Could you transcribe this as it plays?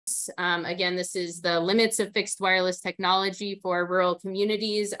limits. Again, this is the limits of fixed wireless technology for rural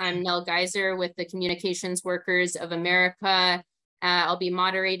communities. I'm Nell Geiser with the Communications Workers of America. I'll be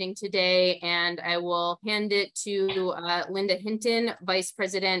moderating today, and I will hand it to Linda Hinton, Vice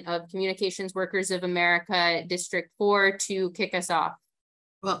President of Communications Workers of America, District 4, to kick us off.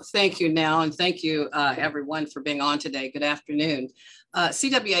 Well, thank you, Nell, and thank you, everyone, for being on today. Good afternoon.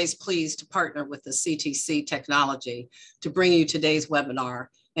 CWA is pleased to partner with the CTC Technology to bring you today's webinar,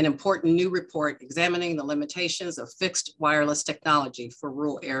 an important new report examining the limitations of fixed wireless technology for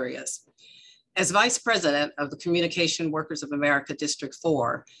rural areas. As Vice President of the Communication Workers of America District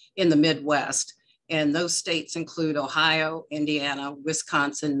 4 in the Midwest, and those states include Ohio, Indiana,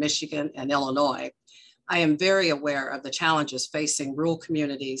 Wisconsin, Michigan, and Illinois, I am very aware of the challenges facing rural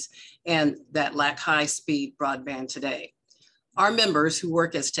communities and that lack high-speed broadband today. Our members who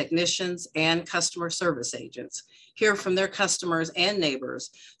work as technicians and customer service agents hear from their customers and neighbors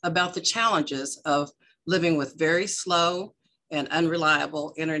about the challenges of living with very slow and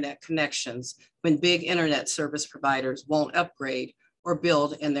unreliable internet connections when big internet service providers won't upgrade or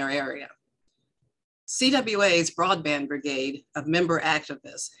build in their area. CWA's Broadband Brigade of member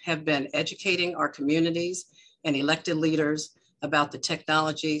activists have been educating our communities and elected leaders about the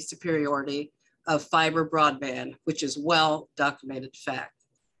technology superiority of fiber broadband, which is well-documented fact.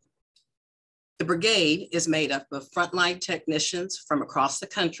 The brigade is made up of frontline technicians from across the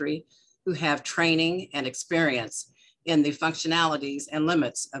country who have training and experience in the functionalities and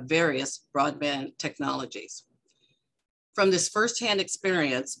limits of various broadband technologies. From this firsthand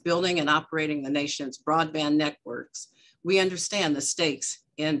experience building and operating the nation's broadband networks, we understand the stakes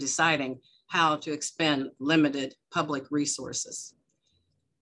in deciding how to expend limited public resources.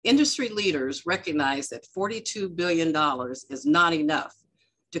 Industry leaders recognize that $42 billion is not enough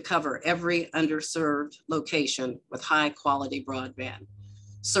to cover every underserved location with high quality broadband.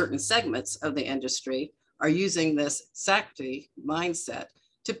 Certain segments of the industry are using this safety mindset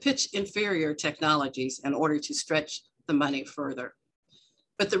to pitch inferior technologies in order to stretch the money further.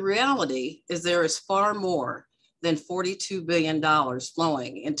 But the reality is there is far more than $42 billion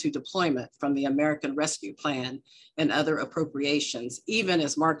flowing into deployment from the American Rescue Plan and other appropriations, even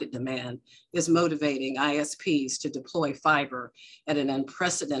as market demand is motivating ISPs to deploy fiber at an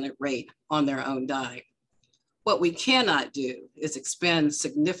unprecedented rate on their own dime. What we cannot do is expend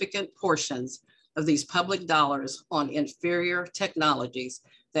significant portions of these public dollars on inferior technologies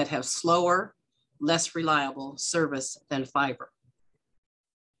that have slower, less reliable service than fiber.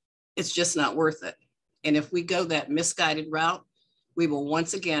 It's just not worth it. And if we go that misguided route, we will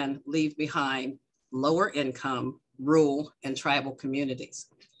once again leave behind lower income, rural, and tribal communities.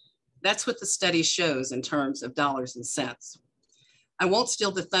 That's what the study shows in terms of dollars and cents. I won't steal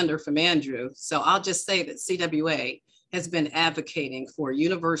the thunder from Andrew, so I'll just say that CWA has been advocating for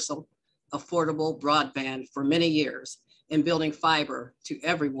universal, affordable broadband for many years, and building fiber to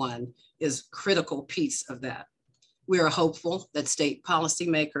everyone is a critical piece of that. We are hopeful that state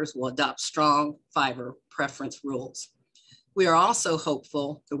policymakers will adopt strong fiber preference rules. We are also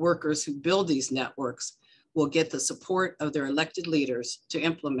hopeful the workers who build these networks will get the support of their elected leaders to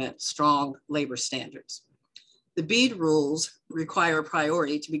implement strong labor standards. The BEAD rules require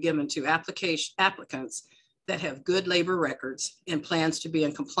priority to be given to applicants that have good labor records and plans to be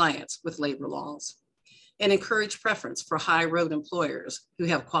in compliance with labor laws, and encourage preference for high road employers who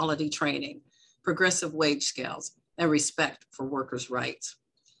have quality training, progressive wage scales, and respect for workers' rights.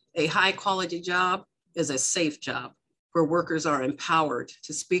 A high quality job is a safe job where workers are empowered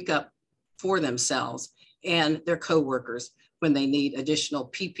to speak up for themselves and their coworkers when they need additional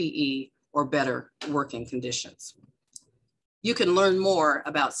PPE or better working conditions. You can learn more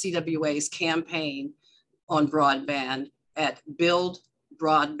about CWA's campaign on broadband at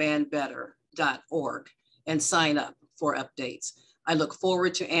buildbroadbandbetter.org and sign up for updates. I look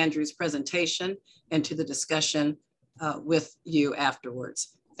forward to Andrew's presentation and to the discussion with you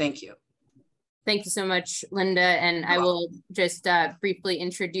afterwards. Thank you. Thank you so much, Linda. And I will just briefly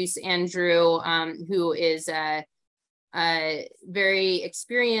introduce Andrew, who is a very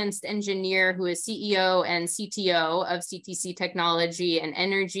experienced engineer who is CEO and CTO of CTC Technology and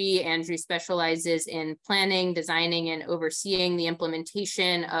Energy. Andrew specializes in planning, designing, and overseeing the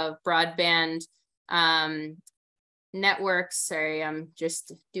implementation of broadband networks. Sorry, I'm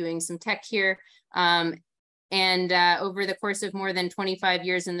just doing some tech here. Over the course of more than 25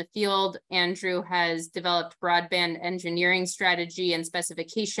 years in the field, Andrew has developed broadband engineering strategy and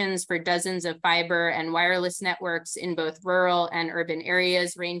specifications for dozens of fiber and wireless networks in both rural and urban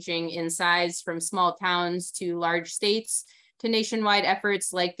areas, ranging in size from small towns to large states to nationwide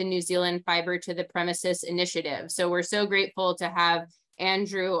efforts like the New Zealand Fiber to the Premises Initiative. So we're so grateful to have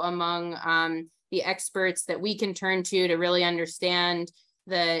Andrew among the experts that we can turn to really understand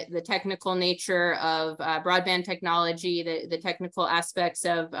the technical nature of broadband technology, the technical aspects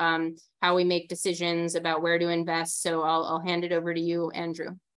of how we make decisions about where to invest. So I'll hand it over to you,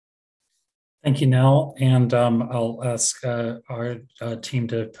 Andrew. Thank you, Nell, and I'll ask our team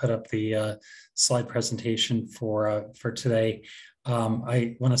to put up the slide presentation for today.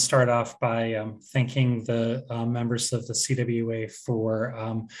 I want to start off by thanking the members of the CWA for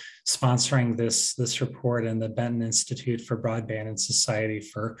sponsoring this report, and the Benton Institute for Broadband and Society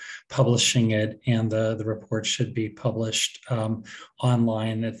for publishing it. And the report should be published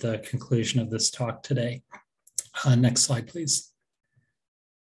online at the conclusion of this talk today. Next slide, please.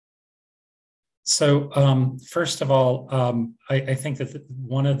 So first of all, I think that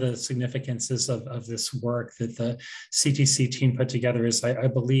one of the significances of this work that the CTC team put together is, I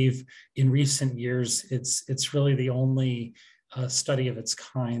believe, in recent years, it's really the only study of its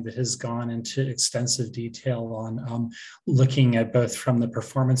kind that has gone into extensive detail on looking at, both from the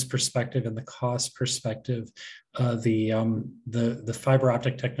performance perspective and the cost perspective, the fiber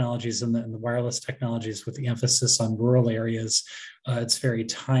optic technologies and the wireless technologies, with the emphasis on rural areas. It's very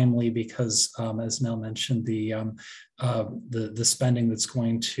timely because, as Nell mentioned, the spending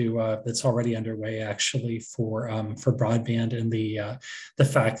that's already underway actually for broadband, and the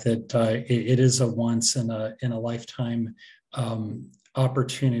fact that it is a once in a lifetime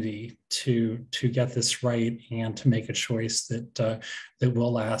opportunity to get this right and to make a choice that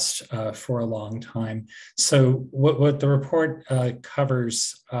will last for a long time. So what the report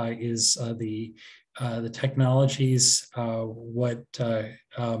covers is the technologies, what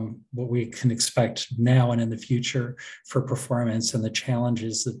we can expect now and in the future for performance, and the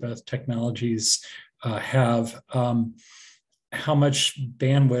challenges that both technologies have. How much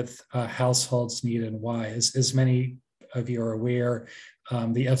bandwidth households need and why. As many of you are aware,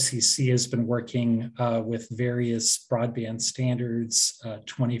 the FCC has been working with various broadband standards,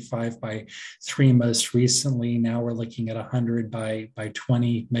 25 by 3 most recently. Now we're looking at 100 by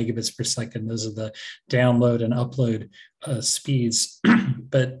 20 megabits per second. Those are the download and upload speeds.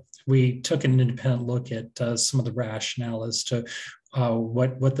 But we took an independent look at some of the rationale as to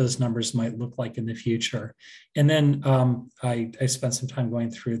what those numbers might look like in the future. And then I spent some time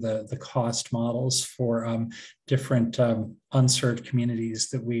going through the cost models for different unserved communities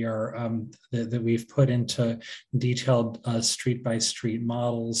that we've put into detailed street by street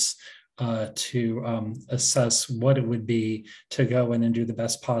models to assess what it would be to go in and do the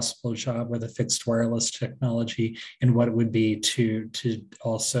best possible job with a fixed wireless technology, and what it would be to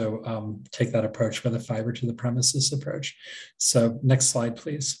also take that approach with a fiber to the premises approach. So next slide,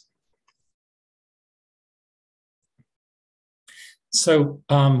 please. So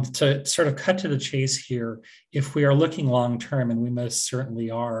to sort of cut to the chase here, if we are looking long term, and we most certainly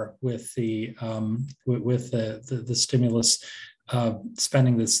are with the stimulus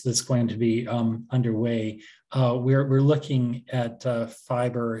spending that's going to be underway, we're looking at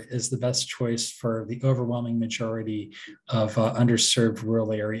fiber as the best choice for the overwhelming majority of underserved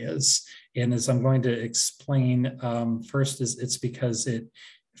rural areas. And as I'm going to explain, first is it's because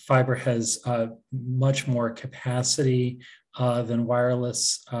fiber has much more capacity than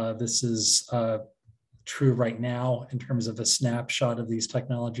wireless. This is true right now in terms of a snapshot of these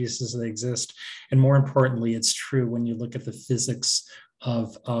technologies as they exist. And more importantly, it's true when you look at the physics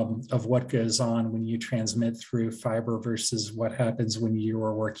of what goes on when you transmit through fiber versus what happens when you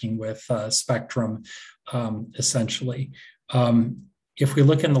are working with spectrum, essentially. If we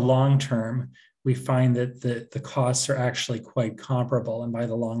look in the long term, we find that the costs are actually quite comparable. And by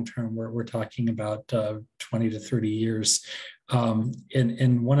the long term, we're talking about 20 to 30 years.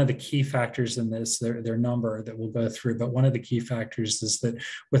 And one of the key factors in this, there are a number that we'll go through, but one of the key factors is that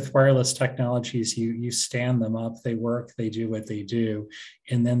with wireless technologies, you stand them up, they work, they do what they do,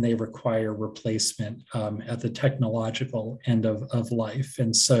 and then they require replacement at the technological end of life.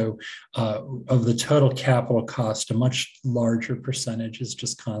 And so of the total capital cost, a much larger percentage is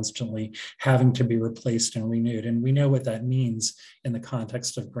just constantly having to be replaced and renewed. And we know what that means in the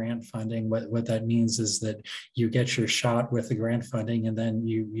context of grant funding. What that means is that you get your shot with the grant funding, and then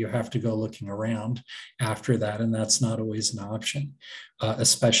you have to go looking around after that, and that's not always an option,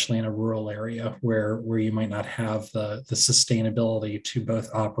 especially in a rural area where you might not have the sustainability to both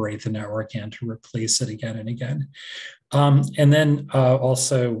operate the network and to replace it again and again. And then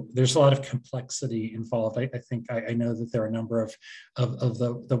also, there's a lot of complexity involved. I think I know that there are a number of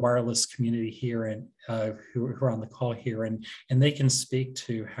the wireless community here and who are on the call here, and they can speak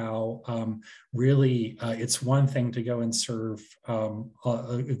to how really it's one thing to go and serve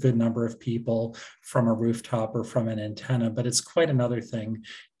a good number of people from a rooftop or from an antenna, but it's quite another thing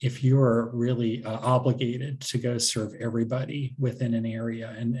if you're really obligated to go serve everybody within an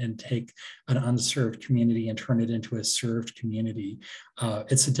area and take an unserved community and turn it into a served community.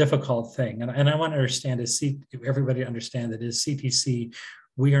 It's a difficult thing. And I want to understand, everybody understand that as CTC,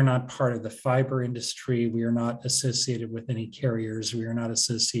 we are not part of the fiber industry. We are not associated with any carriers. We are not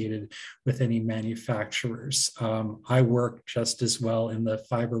associated with any manufacturers. I work just as well in the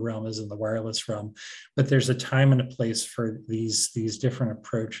fiber realm as in the wireless realm, but there's a time and a place for these different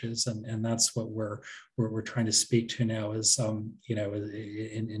approaches, and that's what we're trying to speak to now. Is you know,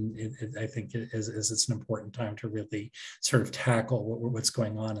 I think is it's an important time to really sort of tackle what's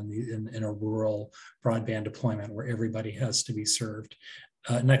going on in a rural broadband deployment where everybody has to be served.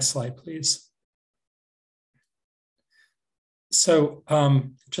 Next slide, please. So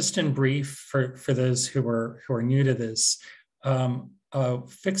just in brief, for those who are new to this,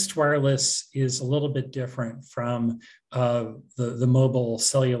 fixed wireless is a little bit different from the mobile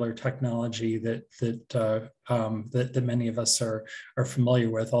cellular technology that many of us are familiar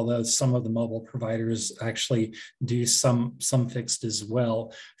with, although some of the mobile providers actually do some fixed as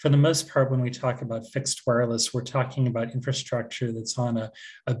well. For the most part, when we talk about fixed wireless, we're talking about infrastructure that's on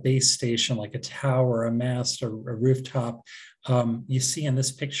a base station, like a tower, a mast, or a rooftop. You see in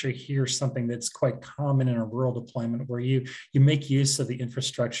this picture here something that's quite common in a rural deployment, where you make use of the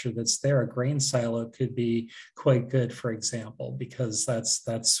infrastructure that's there. A grain silo could be quite good, for example, because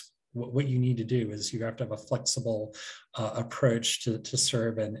that's what you need to do. Is you have to have a flexible approach to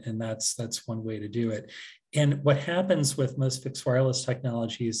serve, and that's one way to do it. And what happens with most fixed wireless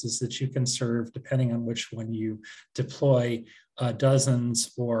technologies is that you can serve, depending on which one you deploy,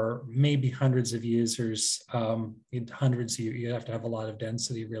 dozens or maybe hundreds of users. Hundreds, you have to have a lot of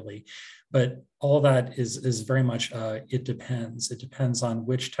density, really. But all that is very much, it depends. It depends on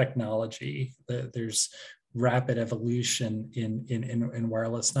which technology. There's rapid evolution in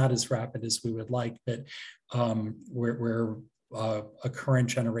wireless, not as rapid as we would like, but where a current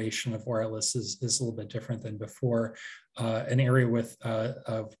generation of wireless is a little bit different than before. An area with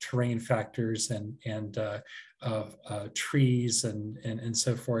of terrain factors and trees and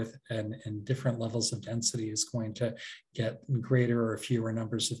so forth, and different levels of density is going to get greater or fewer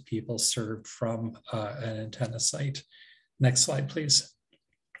numbers of people served from an antenna site. Next slide, please.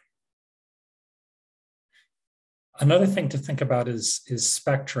 Another thing to think about is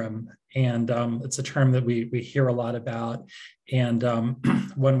spectrum, and it's a term that we hear a lot about. And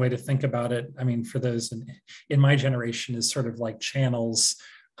one way to think about it, I mean, for those in my generation, is sort of like channels.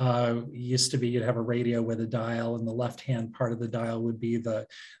 Used to be you'd have a radio with a dial, and the left-hand part of the dial would be the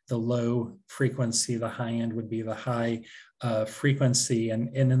low frequency, the high end would be the high frequency.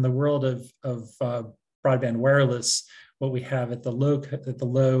 And in the world of broadband wireless, what we have at the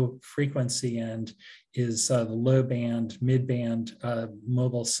low frequency end is the low band, mid band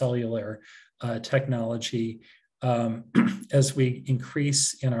mobile cellular technology. As we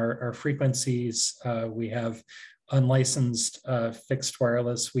increase in our frequencies, we have unlicensed fixed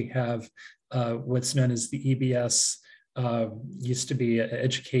wireless. We have what's known as the EBS. Used to be an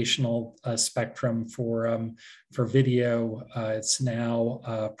educational spectrum for video. It's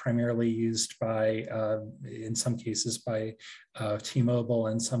now primarily used by, in some cases, by T-Mobile,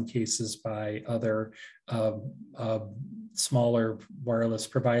 in some cases by other smaller wireless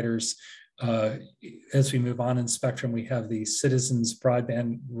providers. As we move on in spectrum, we have the Citizens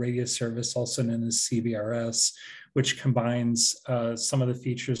Broadband Radio Service, also known as CBRS, which combines some of the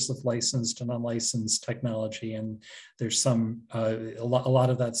features of licensed and unlicensed technology. And there's some, a lot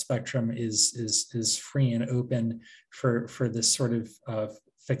of that spectrum is free and open for this sort of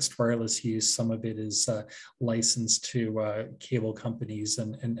fixed wireless use. Some of it is licensed to cable companies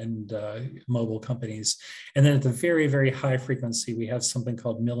and mobile companies. And then at the very, very high frequency, we have something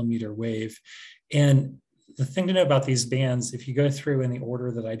called millimeter wave. And the thing to know about these bands, if you go through in the order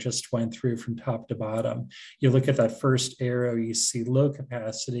that I just went through from top to bottom, you look at that first arrow, you see low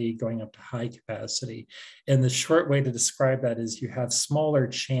capacity going up to high capacity. And the short way to describe that is you have smaller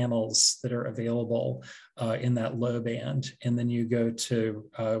channels that are available in that low band. And then you go to,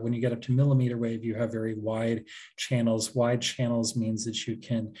 when you get up to millimeter wave, you have very wide channels. Wide channels means that you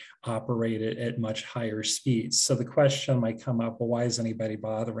can operate it at much higher speeds. So the question might come up, well, why is anybody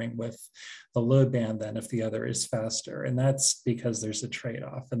bothering with the low band then if the other is faster? And that's because there's a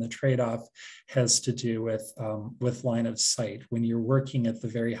trade-off. And the trade-off has to do with line of sight. When you're working at the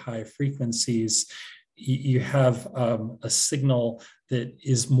very high frequencies, you have a signal that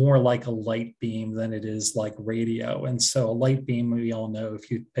is more like a light beam than it is like radio. And so a light beam, we all know, if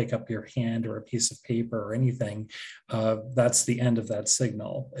you pick up your hand or a piece of paper or anything, that's the end of that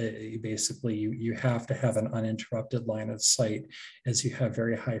signal. Basically, you have to have an uninterrupted line of sight as you have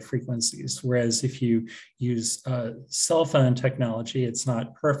very high frequencies. Whereas if you use cell phone technology, it's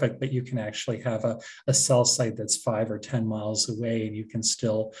not perfect, but you can actually have a cell site that's 5 or 10 miles away and you can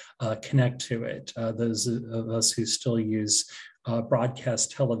still connect to it. Those of us who still use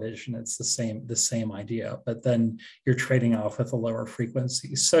broadcast television, it's the same idea, but then you're trading off with a lower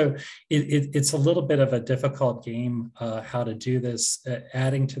frequency. So it's a little bit of a difficult game how to do this.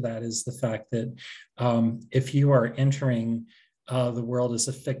 Adding to that is the fact that if you are entering the world as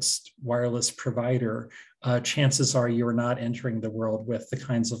a fixed wireless provider, chances are you're not entering the world with the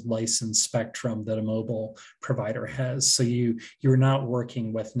kinds of licensed spectrum that a mobile provider has. So you're not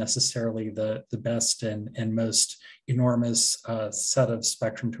working with necessarily the best and most enormous set of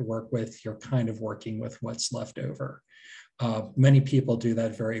spectrum to work with. You're kind of working with what's left over. Many people do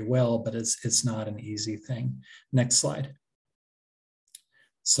that very well, but it's not an easy thing. Next slide.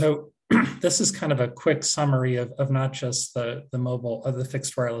 So this is kind of a quick summary of not just the mobile, the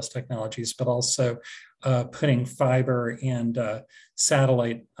fixed wireless technologies, but also putting fiber and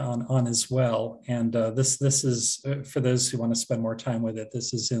satellite on as well. And this is, for those who want to spend more time with it,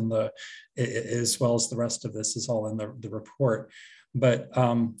 this is in the, as well as the rest of this is all in the report. But,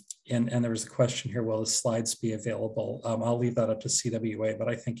 and there was a question here, will the slides be available? I'll leave that up to CWA, but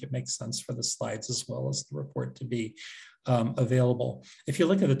I think it makes sense for the slides as well as the report to be available. If you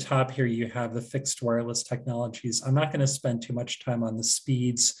look at the top here, you have the fixed wireless technologies. I'm not going to spend too much time on the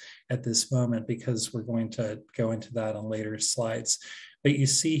speeds at this moment because we're going to go into that on later slides. But you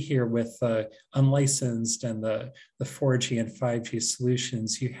see here with unlicensed and the 4G and 5G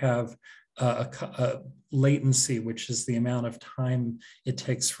solutions, you have a latency, which is the amount of time it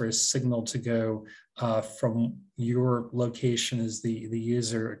takes for a signal to go from your location as the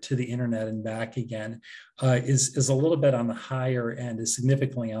user to the internet and back again, is a little bit on the higher end, is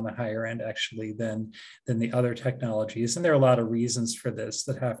significantly on the higher end actually than the other technologies. And there are a lot of reasons for this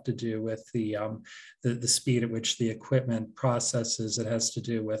that have to do with the speed at which the equipment processes. It has to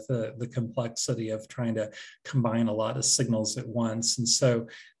do with the complexity of trying to combine a lot of signals at once. And so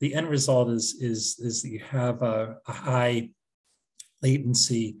the end result is that you have a high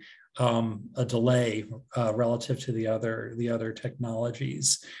latency, a delay relative to the other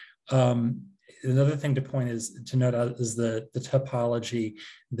technologies. Another thing to note out is the topology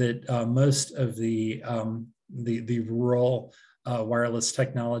that most of the rural wireless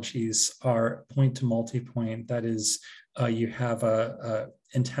technologies are point to multipoint. That is, you have a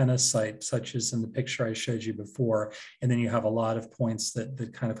antenna site, such as in the picture I showed you before, and then you have a lot of points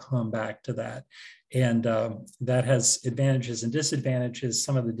that kind of home back to that. And that has advantages and disadvantages.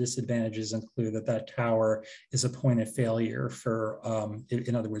 Some of the disadvantages include that tower is a point of failure for,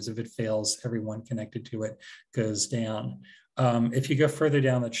 in other words, if it fails, everyone connected to it goes down. If you go further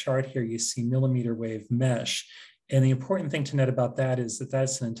down the chart here, you see millimeter wave mesh. And the important thing to note about that is that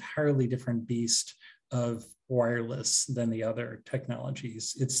that's an entirely different beast of wireless than the other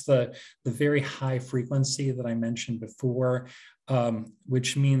technologies. It's the very high frequency that I mentioned before,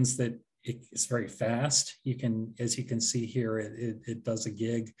 which means that it's very fast. You can, as you can see here, it does a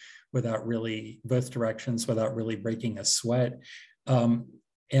gig without really, both directions, without really breaking a sweat.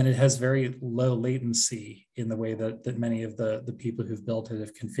 And it has very low latency in the way that many of the people who've built it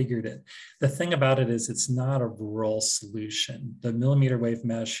have configured it. The thing about it is it's not a rural solution. The millimeter wave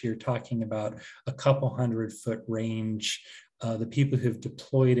mesh, you're talking about a couple 100-foot range. The people who've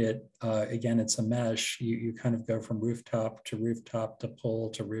deployed it, again, it's a mesh. You kind of go from rooftop to pole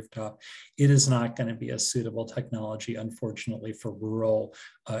to rooftop. It is not going to be a suitable technology, unfortunately, for rural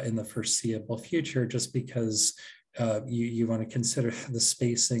in the foreseeable future, just because you want to consider the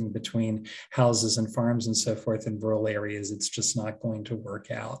spacing between houses and farms and so forth in rural areas. It's just not going to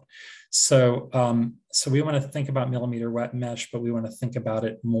work out. So, so we want to think about millimeter wave mesh, but we want to think about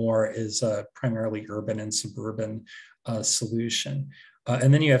it more as a primarily urban and suburban solution.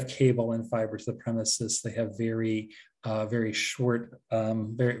 And then you have cable and fiber to the premises. They have very short,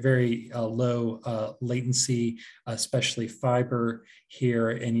 very low latency, especially fiber here,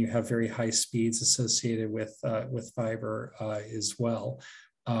 and you have very high speeds associated with fiber as well.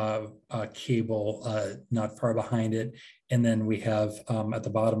 Cable not far behind it, and then we have at the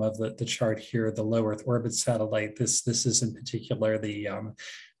bottom of the chart here the low Earth orbit satellite. This is in particular the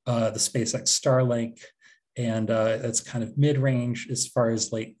SpaceX Starlink and it's kind of mid-range as far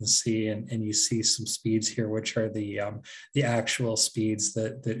as latency, and you see some speeds here, which are the actual speeds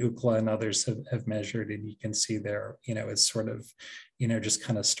that Ookla and others have measured, and you can see there, it's sort of, just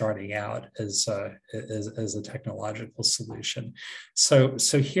kind of starting out as a technological solution. So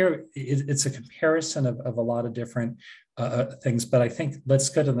here it's a comparison of a lot of different things, but I think let's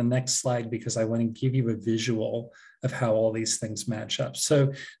go to the next slide because I want to give you a visual of how all these things match up.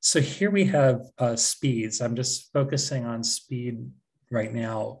 So here we have speeds. I'm just focusing on speed right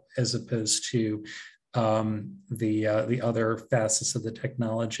now as opposed to the other facets of the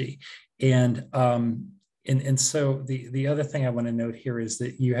technology. And so the other thing I want to note here is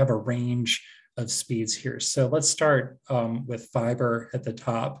that you have a range of speeds here. So let's start with fiber at the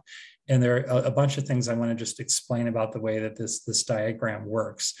top. And there are a bunch of things I want to just explain about the way that this diagram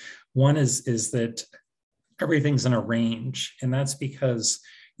works. One is that everything's in a range, and that's because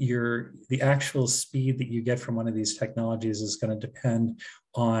the actual speed that you get from one of these technologies is going to depend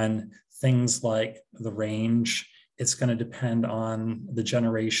on things like the range. It's going to depend on the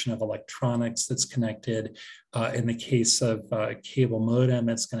generation of electronics that's connected. In the case of cable modem,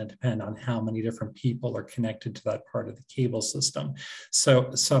 it's going to depend on how many different people are connected to that part of the cable system.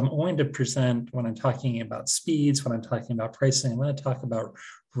 So I'm going to present, when I'm talking about speeds, when I'm talking about pricing, I'm going to talk about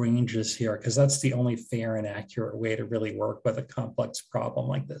ranges here, because that's the only fair and accurate way to really work with a complex problem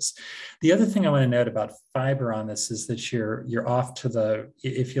like this. The other thing I want to note about fiber on this is that you're off to the,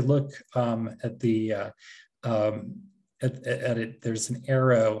 if you look at the there's an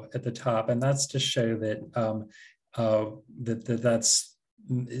arrow at the top, and that's to show that that's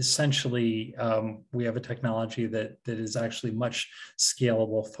essentially we have a technology that is actually much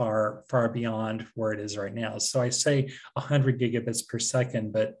scalable far beyond where it is right now. So I say 100 gigabits per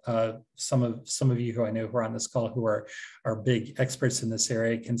second, but some of you who I know who are on this call who are big experts in this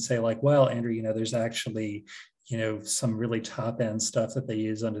area can say like, well, Andrew, there's actually some really top end stuff that they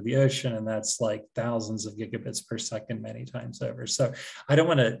use under the ocean, and that's like thousands of gigabits per second many times over. So I don't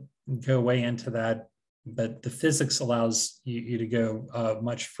want to go way into that, but the physics allows you to go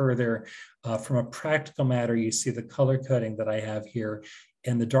much further. From a practical matter, you see the color coding that I have here,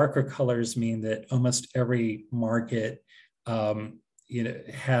 and the darker colors mean that almost every market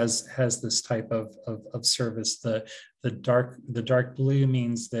has this type of service. The dark blue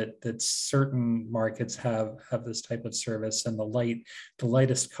means that certain markets have this type of service, and the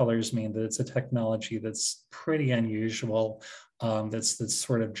lightest colors mean that it's a technology that's pretty unusual, that's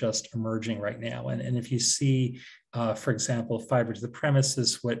sort of just emerging right now. And if you see, for example, fiber to the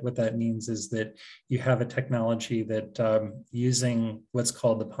premises, what that means is that you have a technology that using what's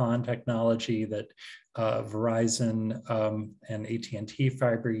called the PON technology that Verizon and AT&T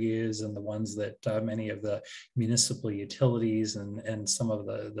fiber use, and the ones that many of the municipal utilities and some of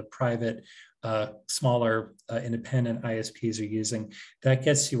the private smaller independent ISPs are using, that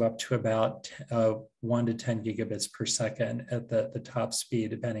gets you up to about 1 to 10 gigabits per second at the top speed,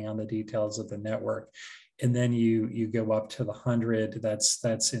 depending on the details of the network. And then you go up to the 100.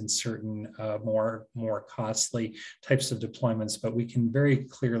 That's in certain more costly types of deployments. But we can very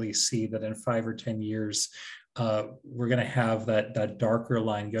clearly see that in 5 or 10 years, we're going to have that darker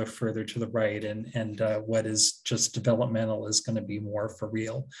line go further to the right, and what is just developmental is going to be more for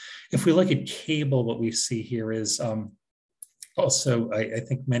real. If we look at cable, what we see here is also, I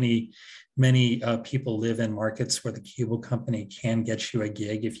think many people live in markets where the cable company can get you a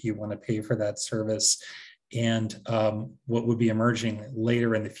gig if you want to pay for that service. And what would be emerging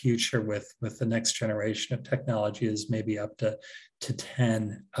later in the future with the next generation of technology is maybe up to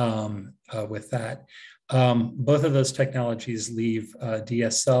 10 with that. Both of those technologies leave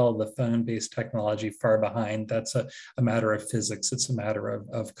DSL, the phone-based technology, far behind. That's a matter of physics. It's a matter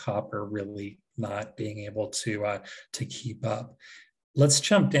of copper really not being able to keep up. Let's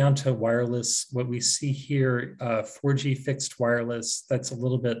jump down to wireless. What we see here, 4G fixed wireless, that's a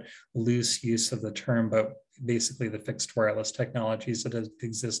little bit loose use of the term, but basically the fixed wireless technologies that have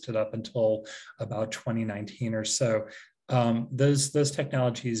existed up until about 2019 or so. Those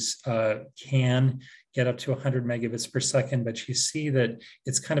technologies can get up to 100 megabits per second, but you see that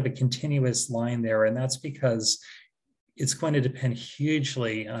it's kind of a continuous line there, and that's because it's going to depend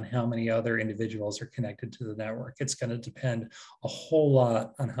hugely on how many other individuals are connected to the network. It's going to depend a whole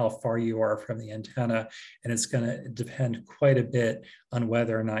lot on how far you are from the antenna, and it's going to depend quite a bit on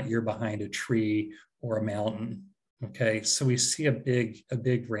whether or not you're behind a tree or a mountain. Okay, so we see a big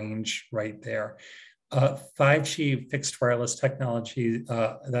range right there. 5G fixed wireless technology,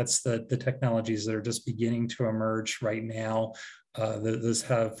 that's the technologies that are just beginning to emerge right now. those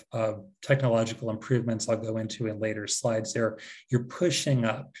have technological improvements I'll go into in later slides there. You're pushing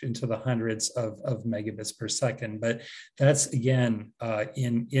up into the hundreds of megabits per second, but that's again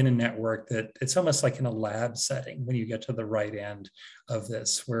in a network that it's almost like in a lab setting when you get to the right end of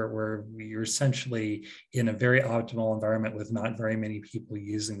this, where you're essentially in a very optimal environment with not very many people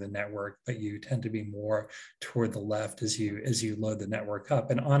using the network, but you tend to be more toward the left as you load the network up.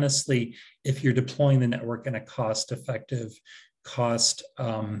 And honestly, if you're deploying the network in a cost-effective,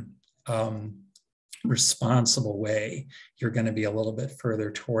 responsible way, you're going to be a little bit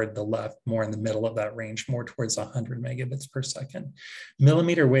further toward the left, more in the middle of that range, more towards 100 megabits per second.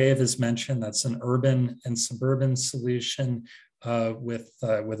 Millimeter wave is mentioned. That's an urban and suburban solution with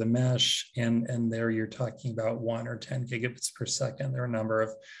a mesh, and there you're talking about 1 or 10 gigabits per second. There are a number of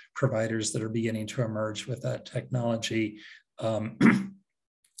providers that are beginning to emerge with that technology.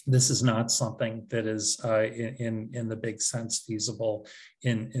 This is not something that is in the big sense feasible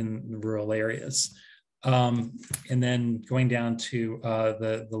in rural areas. And then going down to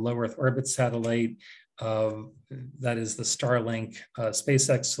the low Earth orbit satellite, that is the Starlink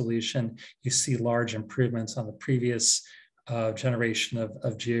SpaceX solution. You see large improvements on the previous generation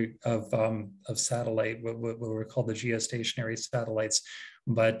of satellite, what were called the geostationary satellites.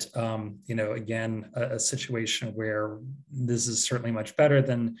 But, again, a situation where this is certainly much better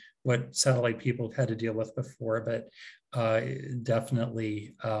than what satellite people had to deal with before, but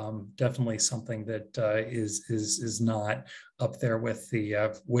definitely something that is not up there with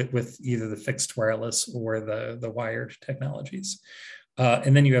the with either the fixed wireless or the wired technologies.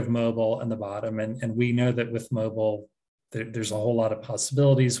 And then you have mobile on the bottom, and we know that with mobile, there's a whole lot of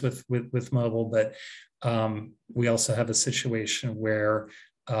possibilities with mobile, but we also have a situation where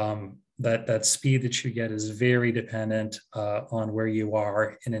that speed that you get is very dependent on where you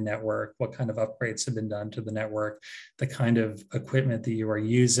are in a network, what kind of upgrades have been done to the network, the kind of equipment that you are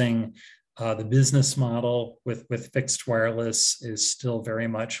using. The business model with fixed wireless is still very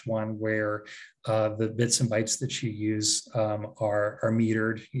much one where the bits and bytes that you use are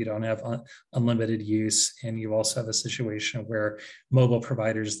metered. You don't have unlimited use, and you also have a situation where mobile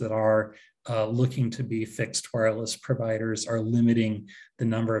providers that are looking to be fixed wireless providers are limiting the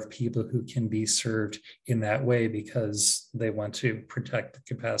number of people who can be served in that way because they want to protect the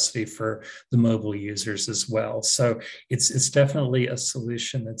capacity for the mobile users as well. So it's definitely a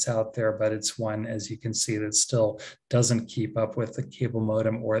solution that's out there, but it's one, as you can see, that still doesn't keep up with the cable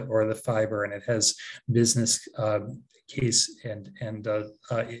modem or the fiber, and it has business case and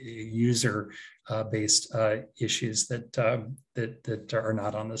user based issues that are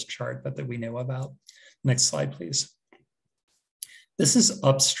not on this chart, but that we know about. Next slide, please. This is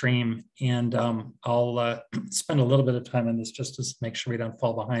upstream, and I'll spend a little bit of time on this just to make sure we don't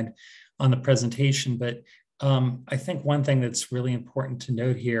fall behind on the presentation. But I think one thing that's really important to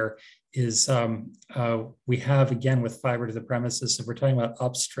note here is we have, again, with fiber to the premises, if we're talking about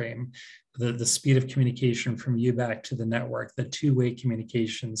upstream, the speed of communication from you back to the network, the two-way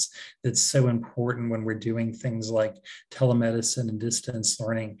communications that's so important when we're doing things like telemedicine and distance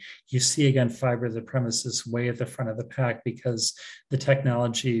learning. You see, again, fiber to the premises way at the front of the pack because the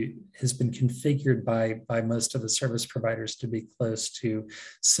technology has been configured by most of the service providers to be close to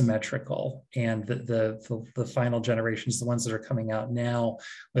symmetrical. And the final generations, the ones that are coming out now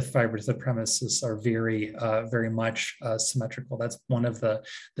with fiber to the premises, are very, very much symmetrical. That's one of the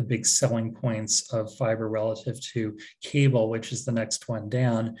big selling points of fiber relative to cable, which is the next one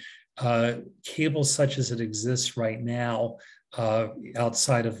down. Cable such as it exists right now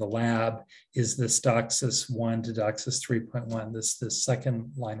outside of the lab is this DOCSIS 1 to DOCSIS 3.1, this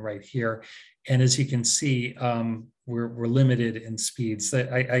second line right here. And as you can see, we're limited in speeds.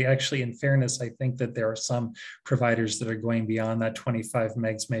 I actually, in fairness, I think that there are some providers that are going beyond that 25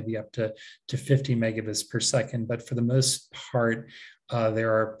 megs, maybe up to 50 megabits per second. But for the most part,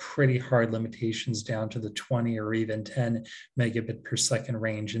 there are pretty hard limitations down to the 20 or even 10 megabit per second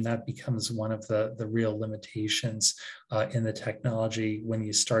range. And that becomes one of the real limitations in the technology when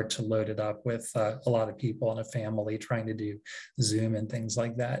you start to load it up with a lot of people in a family trying to do Zoom and things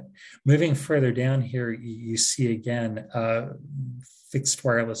like that. Moving further down here, you see again, fixed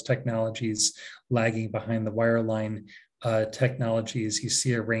wireless technologies lagging behind the wireline technologies. You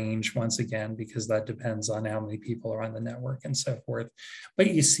see a range once again, because that depends on how many people are on the network and so forth.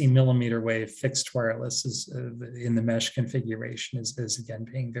 But you see millimeter wave fixed wireless is in the mesh configuration is again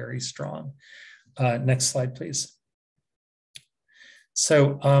being very strong. Next slide, please.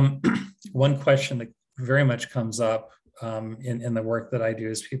 So one question that very much comes up in the work that I do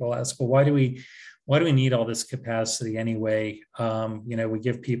is people ask, well, why do we need all this capacity anyway? We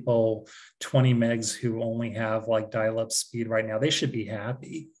give people 20 megs who only have like dial-up speed right now. They should be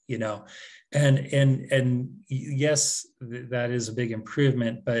happy, and yes, that is a big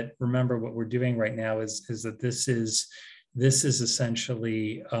improvement. But remember, what we're doing right now is that this is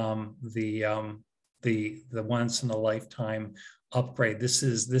essentially the once in a lifetime upgrade. This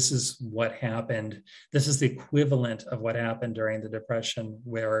is what happened. This is the equivalent of what happened during the Depression,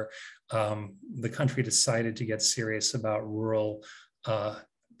 where the country decided to get serious about rural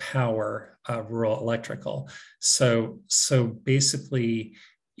power, rural electrical. So basically,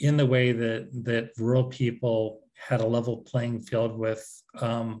 in the way that rural people had a level playing field with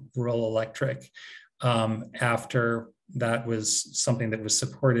rural electric, after that was something that was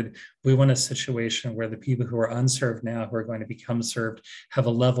supported, we want a situation where the people who are unserved now, who are going to become served, have a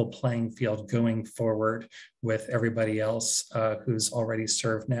level playing field going forward with everybody else who's already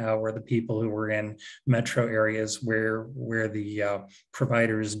served now, or the people who are in metro areas where the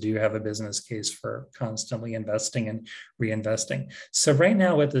providers do have a business case for constantly investing and reinvesting. So right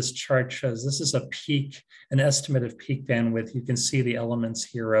now what this chart shows, this is an estimate of peak bandwidth. You can see the elements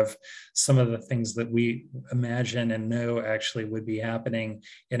here of some of the things that we imagine and know actually would be happening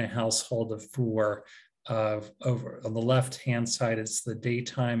in a household of 4. Over on the left-hand side, it's the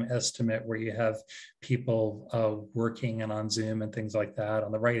daytime estimate where you have people working and on Zoom and things like that.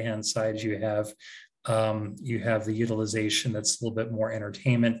 On the right-hand side, you have the utilization that's a little bit more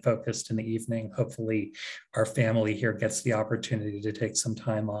entertainment focused in the evening. Hopefully our family here gets the opportunity to take some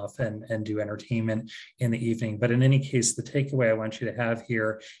time off and do entertainment in the evening. But in any case, the takeaway I want you to have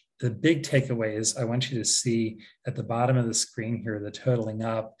here, the big takeaway is I want you to see at the bottom of the screen here, the totaling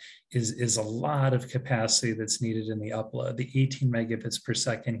up is a lot of capacity that's needed in the upload. The 18 megabits per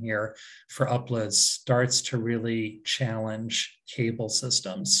second here for uploads starts to really challenge cable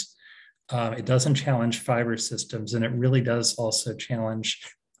systems. It doesn't challenge fiber systems, and it really does also challenge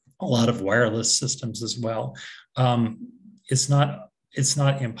a lot of wireless systems as well. It's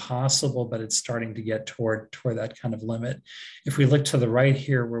not impossible, but it's starting to get toward that kind of limit. If we look to the right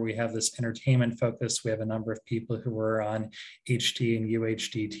here, where we have this entertainment focus, we have a number of people who are on HD and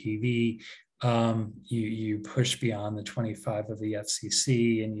UHD TV. You push beyond the 25 of the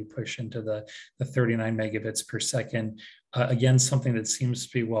FCC and you push into the 39 megabits per second. Again, something that seems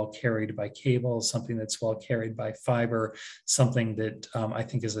to be well carried by cable, something that's well carried by fiber, something that I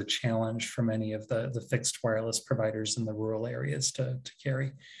think is a challenge for many of the fixed wireless providers in the rural areas to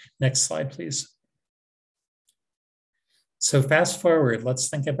carry. Next slide, please. So fast forward, let's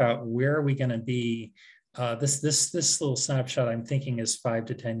think about where are we going to be. This little snapshot I'm thinking is 5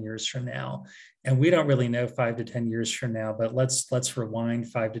 to 10 years from now. And we don't really know 5 to 10 years from now, but let's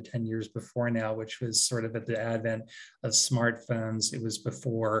rewind 5 to 10 years before now, which was sort of at the advent of smartphones. It was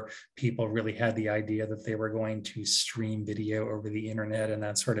before people really had the idea that they were going to stream video over the internet and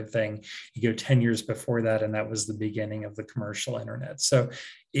that sort of thing. You go 10 years before that, and that was the beginning of the commercial internet. So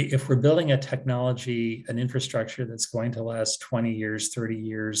if we're building a technology, an infrastructure that's going to last 20 years, 30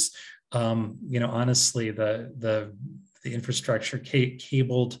 years, honestly, the infrastructure,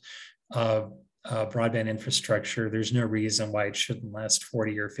 cabled broadband infrastructure, there's no reason why it shouldn't last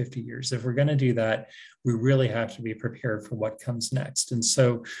 40 or 50 years. If we're going to do that, we really have to be prepared for what comes next. And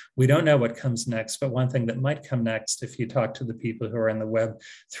so we don't know what comes next, but one thing that might come next, if you talk to the people who are in the Web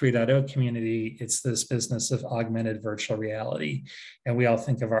 3.0 community, it's this business of augmented virtual reality. And we all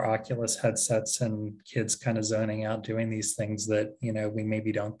think of our Oculus headsets and kids kind of zoning out doing these things that, we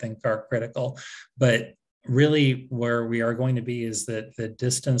maybe don't think are critical. But really where we are going to be is that the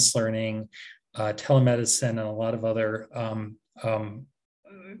distance learning, telemedicine, and a lot of other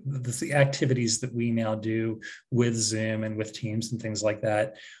the activities that we now do with Zoom and with Teams and things like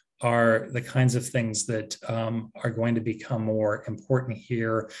that are the kinds of things that are going to become more important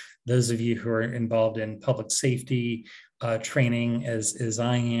here. Those of you who are involved in public safety training, as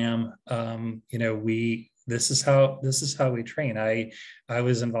I am, this is how we train. I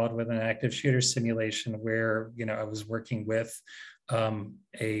was involved with an active shooter simulation where I was working with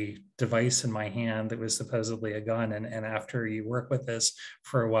a device in my hand that was supposedly a gun, and after you work with this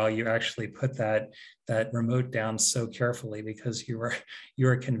for a while, you actually put that remote down so carefully because you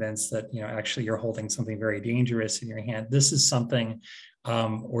are convinced that actually you're holding something very dangerous in your hand. This is something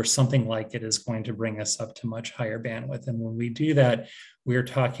or something like it is going to bring us up to much higher bandwidth. And when we do that, we're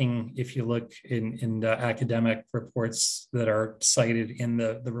talking, if you look in the academic reports that are cited in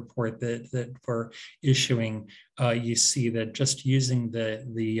the report that we're issuing, you see that just using the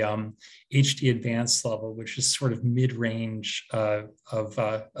the HD advanced level, which is sort of mid-range of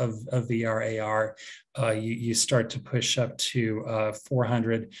VR AR, you start to push up to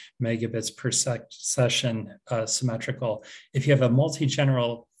 400 megabits per session symmetrical. If you have a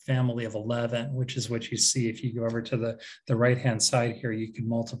multi-general family of 11, which is what you see if you go over to the right-hand side here, you can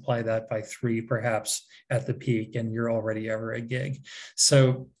multiply that by 3 perhaps at the peak, and you're already over a gig.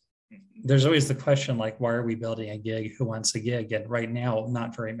 So there's always the question, like, why are we building a gig? Who wants a gig? And right now,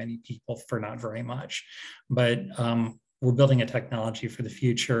 not very many people for not very much. But we're building a technology for the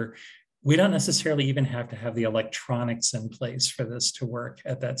future. We don't necessarily even have to have the electronics in place for this to work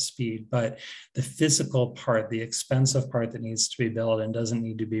at that speed, but the physical part, the expensive part that needs to be built and doesn't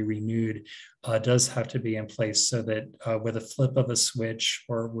need to be renewed, does have to be in place so that with a flip of a switch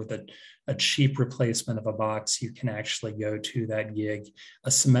or with a cheap replacement of a box, you can actually go to that gig,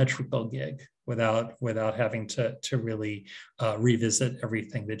 a symmetrical gig, without having to really revisit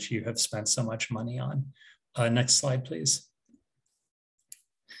everything that you have spent so much money on. Next slide, please.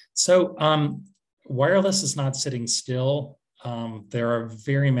 So wireless is not sitting still. There are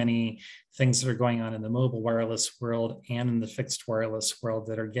very many things that are going on in the mobile wireless world and in the fixed wireless world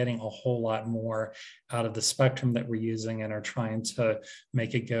that are getting a whole lot more out of the spectrum that we're using and are trying to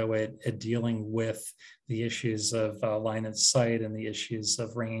make it go at dealing with the issues of line of sight and the issues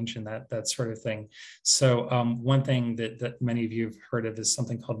of range and that sort of thing. So one thing that many of you have heard of is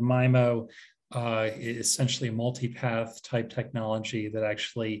something called MIMO. Essentially a multipath type technology that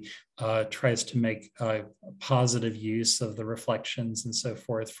actually tries to make positive use of the reflections and so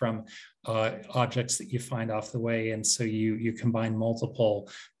forth from objects that you find off the way. And so you combine multiple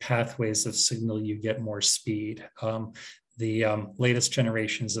pathways of signal, you get more speed. The latest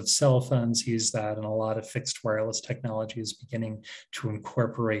generations of cell phones use that, and a lot of fixed wireless technology is beginning to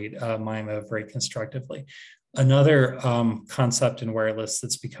incorporate MIMO very constructively. Another concept in wireless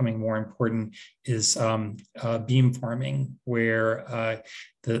that's becoming more important is beamforming, where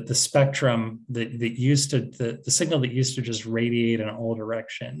the spectrum that used to, the signal that used to just radiate in all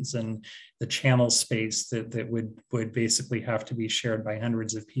directions, and the channel space that would basically have to be shared by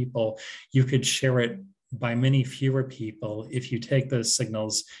hundreds of people, you could share it by many fewer people. If you take those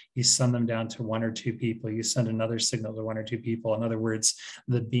signals, you send them down to 1 or 2 people, you send another signal to 1 or 2 people. In other words,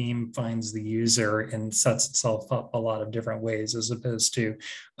 the beam finds the user and sets itself up a lot of different ways, as opposed to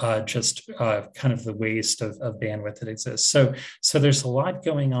just kind of the waste of bandwidth that exists. So there's a lot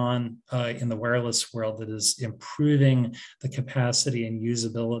going on in the wireless world that is improving the capacity and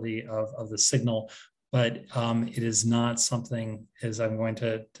usability of the signal, but it is not something, as I'm going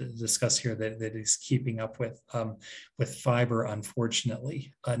to discuss here, that is keeping up with fiber,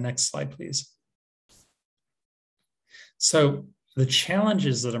 unfortunately. Next slide, please. So the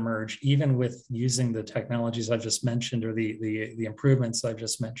challenges that emerge, even with using the technologies I've just mentioned, or the improvements I've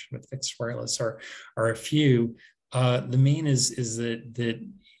just mentioned with fixed wireless, are a few. The main is that it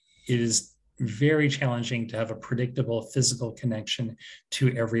is very challenging to have a predictable physical connection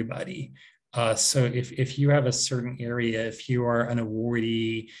to everybody. So if you have a certain area, if you are an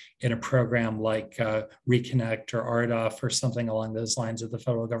awardee in a program like Reconnect or RDOF or something along those lines that the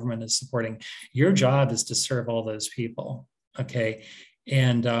federal government is supporting, your job is to serve all those people, okay?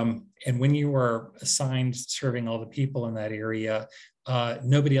 And when you are assigned serving all the people in that area,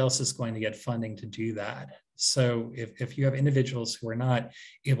 nobody else is going to get funding to do that. So if you have individuals who are not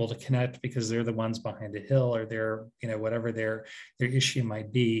able to connect because they're the ones behind a hill, or they're, whatever their issue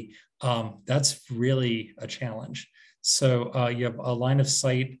might be, that's really a challenge. So you have a line of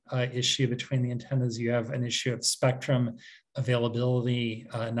sight issue between the antennas. You have an issue of spectrum availability.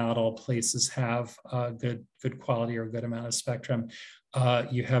 Not all places have good quality or good amount of spectrum.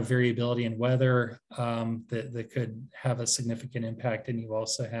 You have variability in weather that could have a significant impact, and you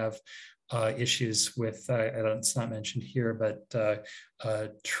also have issues with, it's not mentioned here, but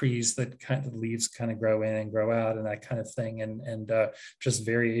trees that the leaves kind of grow in and grow out and that kind of thing, and just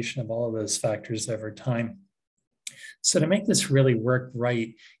variation of all of those factors over time. So to make this really work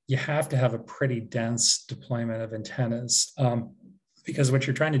right, you have to have a pretty dense deployment of antennas. Because what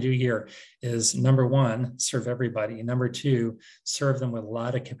you're trying to do here is, number one, serve everybody. Number two, serve them with a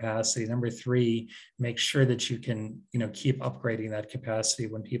lot of capacity. Number three, make sure that you can, keep upgrading that capacity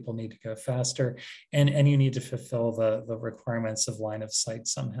when people need to go faster. And you need to fulfill the requirements of line of sight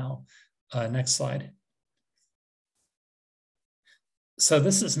somehow. Next slide. So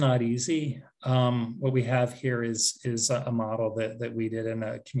this is not easy. What we have here is a model that we did in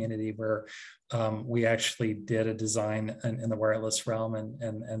a community where we actually did a design in the wireless realm,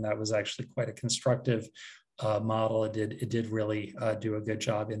 and that was actually quite a constructive model. It did really do a good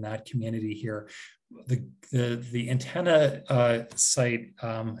job in that community here. The antenna site,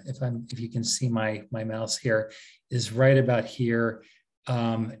 if you can see my mouse here, is right about here.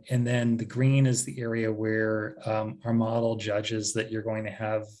 And then the green is the area where our model judges that you're going to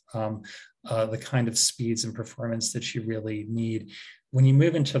have the kind of speeds and performance that you really need. When you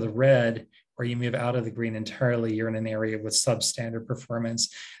move into the red, or you move out of the green entirely, you're in an area with substandard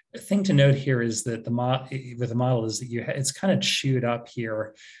performance. The thing to note here is that with the model is that it's kind of chewed up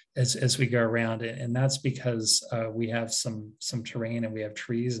here as we go around, and that's because we have some terrain and we have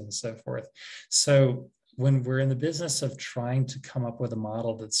trees and so forth. So when we're in the business of trying to come up with a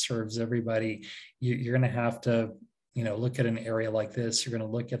model that serves everybody, you're going to have to, look at an area like this. You're going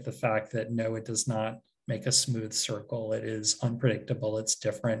to look at the fact that no, it does not make a smooth circle. It is unpredictable. It's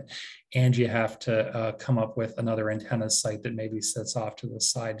different. And you have to come up with another antenna site that maybe sits off to the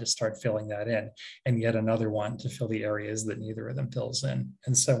side to start filling that in, and yet another one to fill the areas that neither of them fills in,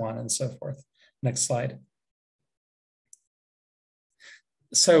 and so on and so forth. Next slide.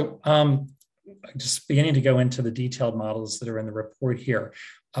 So just beginning to go into the detailed models that are in the report here.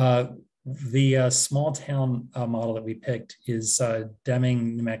 The small town model that we picked is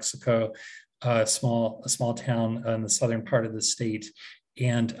Deming, New Mexico, a small town in the southern part of the state.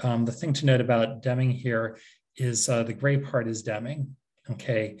 And the thing to note about Deming here is the gray part is Deming,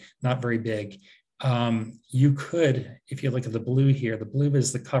 okay, not very big. You could, if you look at the blue here, the blue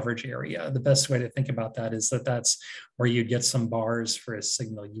is the coverage area. The best way to think about that is that that's where you get some bars for a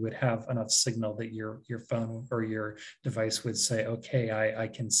signal. You would have enough signal that your phone or your device would say, okay, I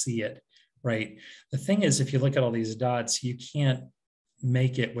can see it, right? The thing is, if you look at all these dots, you can't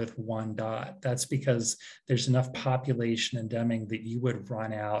make it with one dot. That's because there's enough population in Deming that you would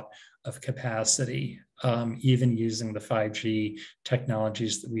run out of capacity. Even using the 5G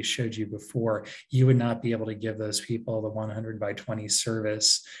technologies that we showed you before, you would not be able to give those people the 100 by 20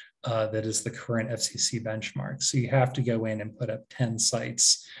 service that is the current FCC benchmark. So you have to go in and put up 10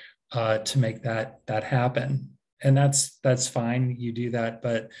 sites to make that happen. And that's fine, you do that,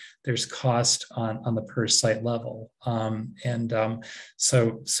 but there's cost on the per site level.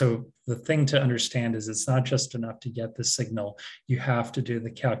 So the thing to understand is it's not just enough to get the signal. You have to do the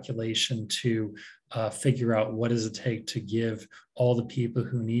calculation to figure out what does it take to give all the people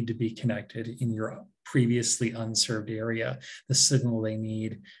who need to be connected in your previously unserved area the signal they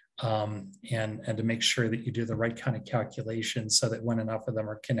need. And to make sure that you do the right kind of calculation so that when enough of them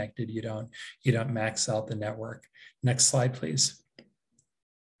are connected, you don't max out the network. Next slide, please.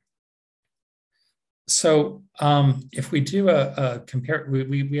 So if we do a compare,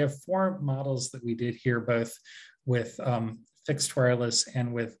 we have 4 models that we did here, both with fixed wireless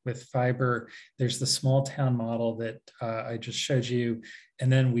and with fiber. There's the small town model that I just showed you.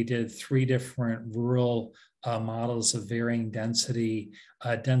 And then we did 3 different rural models of varying density.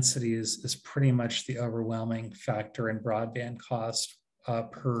 Density is pretty much the overwhelming factor in broadband cost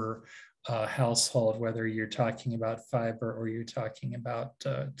per household, whether you're talking about fiber or you're talking about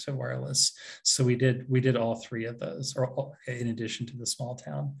to wireless. So we did all 3 of those, or in addition to the small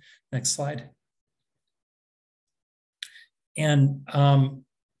town. Next slide. And I'll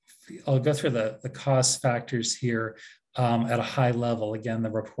go through the cost factors here at a high level. Again,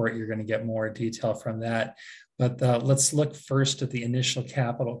 the report, you're going to get more detail from that. But let's look first at the initial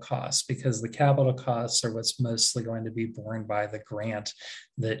capital costs, because the capital costs are what's mostly going to be borne by the grant